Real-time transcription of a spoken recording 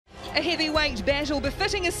A heavyweight battle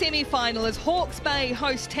befitting a semi-final as Hawke's Bay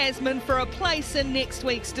host Tasman for a place in next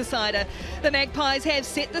week's decider. The Magpies have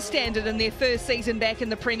set the standard in their first season back in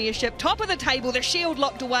the Premiership. Top of the table, the shield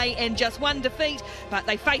locked away and just one defeat, but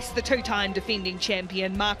they face the two-time defending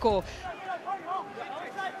champion Mako.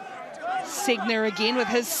 Segner again with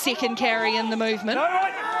his second carry in the movement.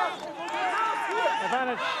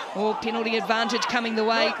 Oh, penalty advantage coming the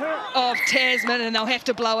way of Tasman, and they'll have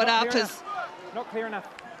to blow it up as... Not clear enough.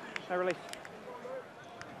 No release.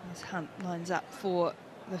 As Hunt lines up for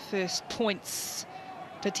the first points,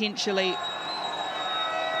 potentially.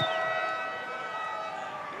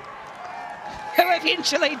 Who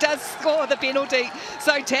eventually does score the penalty.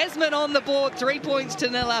 So Tasman on the board, 3 points to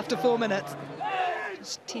nil after 4 minutes.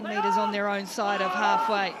 Just 10 metres on their own side of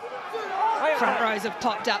halfway. Front rows have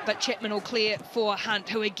popped up, but Chapman will clear for Hunt,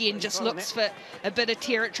 who again just looks for a bit of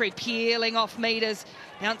territory, peeling off metres,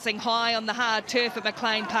 bouncing high on the hard turf at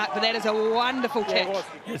McLean Park, but that is a wonderful kick.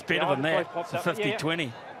 It's better than that. It's a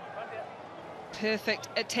 50-20. Perfect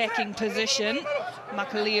attacking position.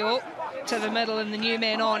 Makaleo to the middle, and the new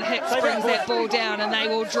man on. Hicks brings that ball down, and they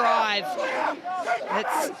will drive.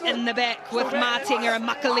 It's in the back with Martinga and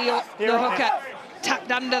Makaleo, the hooker,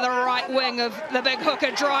 tucked under the right wing of the big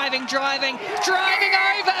hooker, driving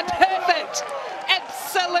over, perfect,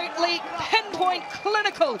 absolutely pinpoint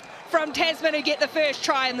clinical from Tasman, who get the first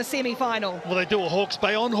try in the semi-final. Well, they do a Hawke's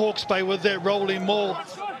Bay on Hawke's Bay with that rolling maul.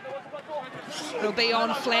 It'll be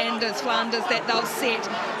on Flanders that they'll set.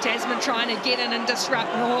 Tasman trying to get in and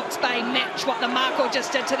disrupt. Hawke's Bay match what the Mako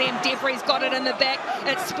just did to them. Devery's got it in the back.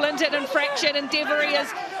 It's splintered and fractured, and Devery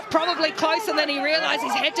is probably closer than he realised.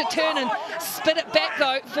 He's had to turn and spit it back,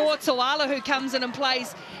 though, for Tuala, who comes in and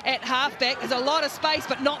plays at halfback. There's a lot of space,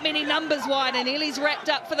 but not many numbers wide, and Ellie's wrapped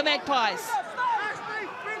up for the Magpies.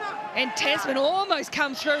 And Tasman almost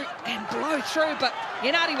come through and blow through, but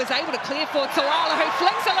Yanati was able to clear for Tuala, who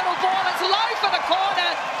flicks a little ball. It's low for the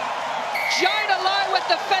corner. Jonah Lowe with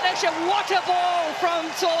the finish, and what a ball from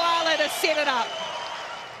Tuala to set it up.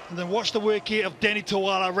 And then watch the work here of Danny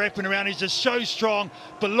Tuala wrapping around. He's just so strong,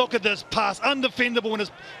 but look at this pass, undefendable when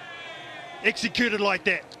it's executed like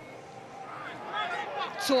that.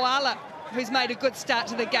 Tuala, who's made a good start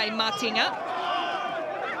to the game, Martinga.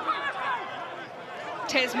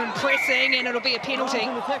 Tasman pressing, and it'll be a penalty. Use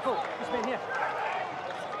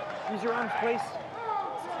your arms, please.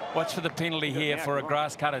 Watch for the penalty here for a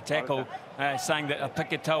grass cutter tackle, saying that a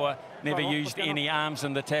Pikatoa never used any arms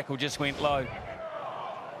and the tackle just went low.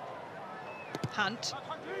 Hunt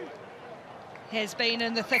has been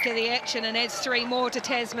in the thick of the action and adds 3 more to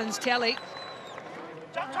Tasman's tally.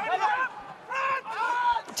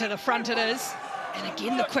 To the front it is, and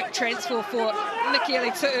again the quick transfer for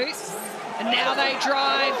Michele too. And now they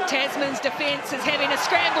drive. Tasman's defence is having a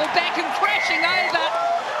scramble back and crashing over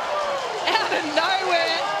out of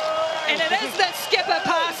nowhere. And it is the skipper,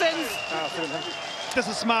 Parsons. This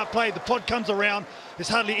is a smart play. The pod comes around. There's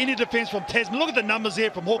hardly any defence from Tasman. Look at the numbers here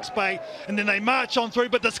from Hawke's Bay. And then they march on through,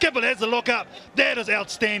 but the skipper has the look up. That is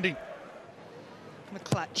outstanding.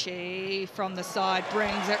 McClutchy from the side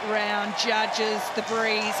brings it round, judges the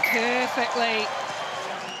breeze perfectly.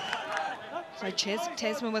 So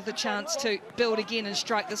Tasman with a chance to build again and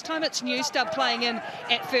strike. This time it's Newstub playing in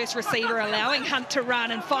at first receiver, allowing Hunt to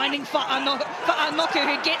run and finding for Anoku,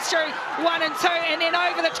 who gets through 1 and 2, and then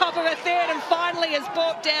over the top of a third, and finally is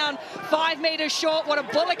brought down 5 metres short. What a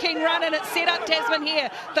bullocking run, and it's set up Tasman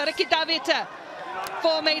here. Tarikitaveta,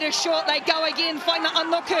 4 metres short. They go again, find the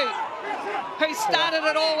Anoku, who started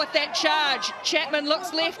it all with that charge. Chapman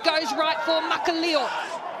looks left, goes right for Makaleo.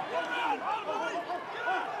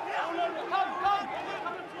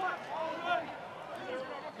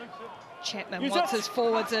 Chapman wants his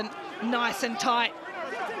forwards in nice and tight.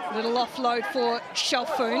 Little offload for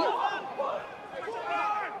Shelfoon.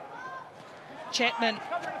 Chapman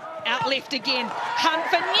out left again. Hunt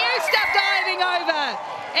for Newstub diving over.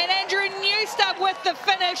 And Andrew Newstub with the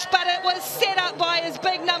finish, but it was set up by his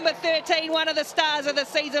big number 13, one of the stars of the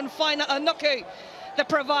season, Faina Anoku, the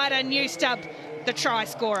provider. Newstub, the try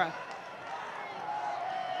scorer.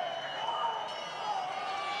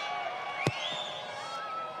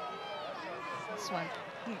 One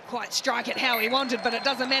didn't quite strike it how he wanted, but it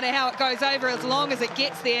doesn't matter how it goes over as long as it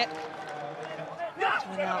gets there. So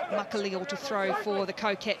now Makaleo to throw for the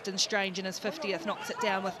co-captain. Strange in his 50th knocks it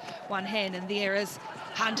down with one hand, and there is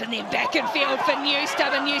Hunt, and then back in field for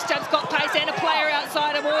Newstub, and Newstub's got pace and a player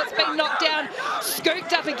outside him. Oh, it's been knocked down,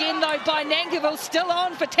 scooped up again though by Nankivell. Still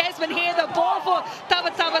on for Tasman here, the ball for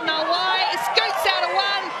Tavatava Nawai. It scoots out of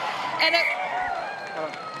one, and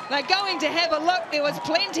they're going to have a look. There was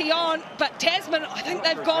plenty on, but Tasman, I think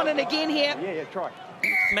they've gone in again here. Yeah, try.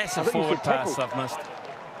 Massive forward pass I've missed.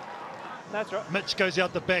 That's right. Mitch goes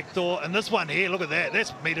out the back door, and this one here, look at that.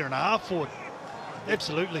 That's a metre and a half forward.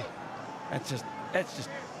 Absolutely. That's just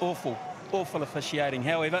awful officiating.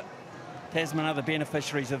 However, Tasman are the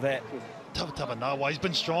beneficiaries of that. Tava Nawa, he's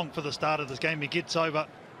been strong for the start of this game. He gets over.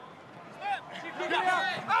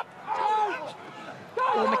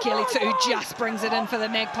 Or McKelly who just brings it in for the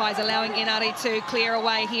Magpies, allowing NRE to clear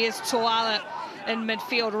away. Here's Toala in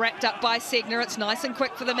midfield, wrapped up by Segner. It's nice and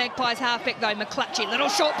quick for the Magpies halfback though. McClutchy, little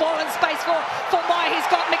short ball in space for Mai. He's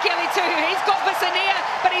got McKelly too. He's got Visania,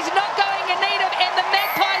 but he's not going in need of, and the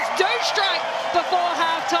Magpies do strike before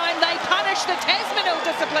half-time. They punish the Tasman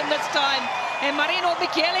ill-discipline this time. And Marino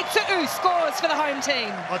Michele Tu'u scores for the home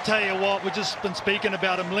team. I'll tell you what, we've just been speaking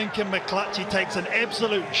about him. Lincoln McClutchy takes an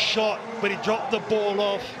absolute shot, but he dropped the ball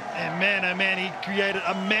off. And man, oh man, he created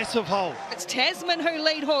a massive hole. It's Tasman who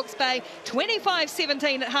lead Hawke's Bay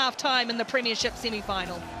 25-17 at half-time in the Premiership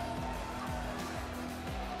semi-final.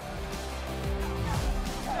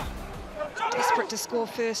 Desperate to score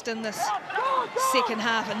first in this second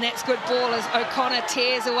half, and that's good ball as O'Connor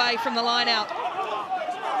tears away from the line-out.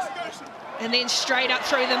 And then straight up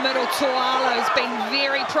through the middle, Toalo's been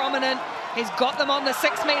very prominent. He's got them on the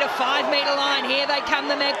 6-metre, 5-metre line. Here they come,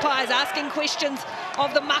 the Magpies, asking questions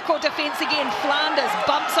of the Mako defence again. Flanders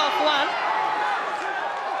bumps off one.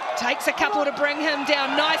 Takes a couple to bring him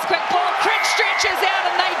down. Nice quick ball. Cridge stretches out,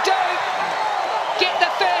 and they do get the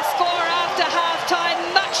first score after half-time.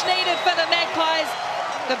 Much needed for the Magpies.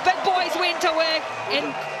 The big boys went to work,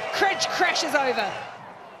 and Cridge crashes over.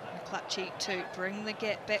 McClutchy to bring the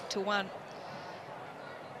gap back to 1.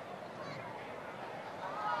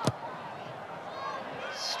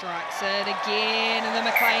 Strikes it again, and the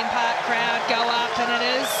McLean Park crowd go up, and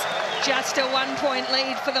it is just a 1-point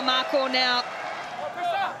lead for the Mako now.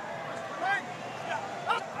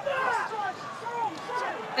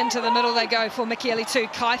 Into the middle they go for Michele too.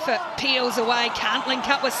 Kaifa peels away, can't link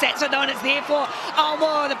up with Satsadon. It's there for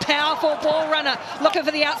Almore, the powerful ball runner, looking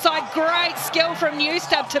for the outside. Great skill from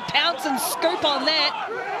Newstub to pounce and scoop on that.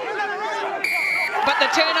 But the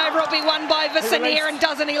turnover will be won by Visania, and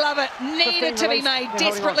doesn't he love it? Needed to be made,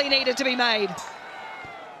 desperately needed to be made.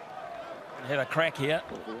 Have a crack here.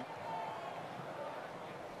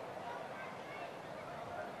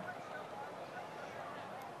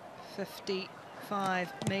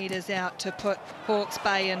 "55 metres out to put Hawke's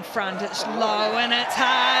Bay in front. It's low and it's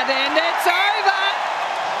hard and it's over.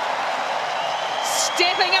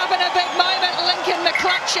 Stepping up in a big moment, Lincoln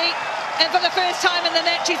McClutchy. And for the first time in the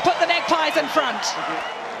match, he's put the Magpies in front.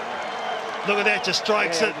 Look at that, just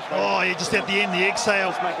strikes it. Oh, he just at the end, the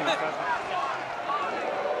exhale.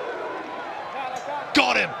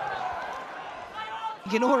 Got him.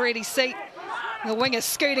 You can already see the winger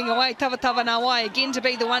scooting away. Tava Nawai again to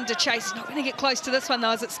be the one to chase. He's not going to get close to this one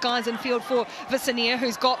though, as it skies in field for Visania,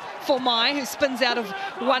 who's got for Mai, who spins out of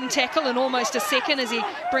one tackle in almost a second as he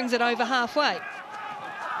brings it over halfway.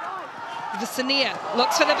 Visania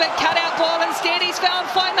looks for the big cutout ball. Instead, he's found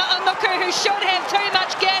Faina Anuku, who should have too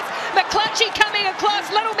much gas. McClutchy coming across,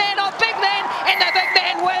 little man on big man, and the big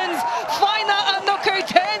man wins. Faina Anuku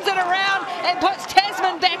turns it around and puts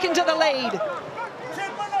Tasman back into the lead.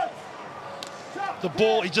 The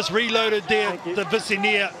ball, he just reloaded there, the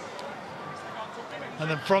Visania. And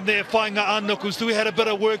then from there, Fainga Anuku still had a bit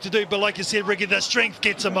of work to do, but like you said, Ricky, the strength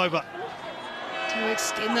gets him over. To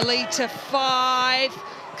extend the lead to 5.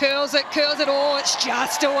 Curls it, oh, it's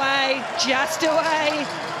just away, just away.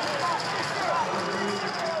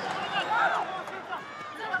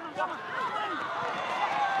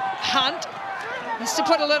 Hunt needs to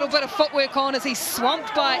put a little bit of footwork on as he's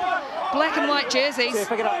swamped by black and white jerseys. Yeah,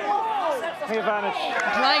 pick it up. Playing advantage.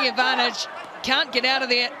 Playing advantage, can't get out of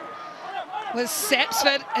there. With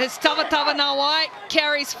Sapsford, his Tava Nawai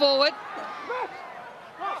carries forward.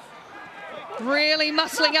 Really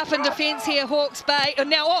muscling up in defence here, Hawke's Bay. And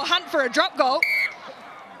now, Hunt for a drop goal.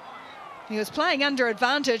 He was playing under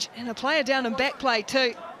advantage, and a player down in back play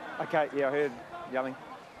too. Okay, yeah, I heard yelling.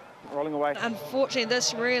 Rolling away. Unfortunately,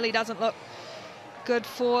 this really doesn't look good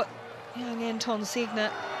for young Anton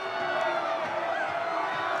Segner.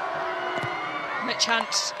 Mitch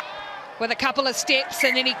Hunt with a couple of steps,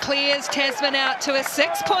 and then he clears Tasman out to a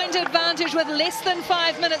 6-point advantage with less than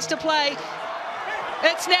 5 minutes to play.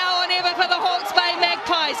 It's now or never for the Hawke's Bay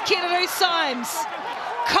Magpies. Kiraru Symes,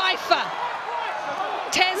 Kaifa,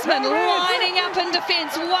 Tasman lining up in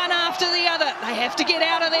defence, one after the other. They have to get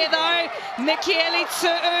out of there though. Michele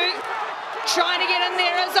Tu'u trying to get in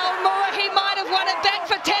there as O'Moore. He might have won it back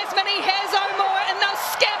for Tasman. He has O'Moore, and they'll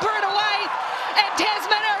scamper it away. And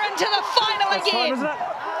Tasman are into the final again.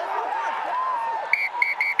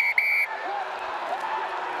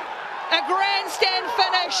 A grandstand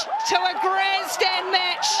finish to a grandstand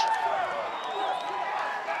match.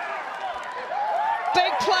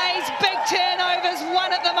 Big plays, big turnovers,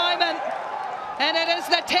 one at the moment. And it is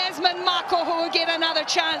the Tasman Mako who will get another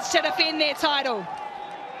chance to defend their title.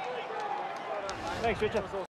 Thanks, Richard.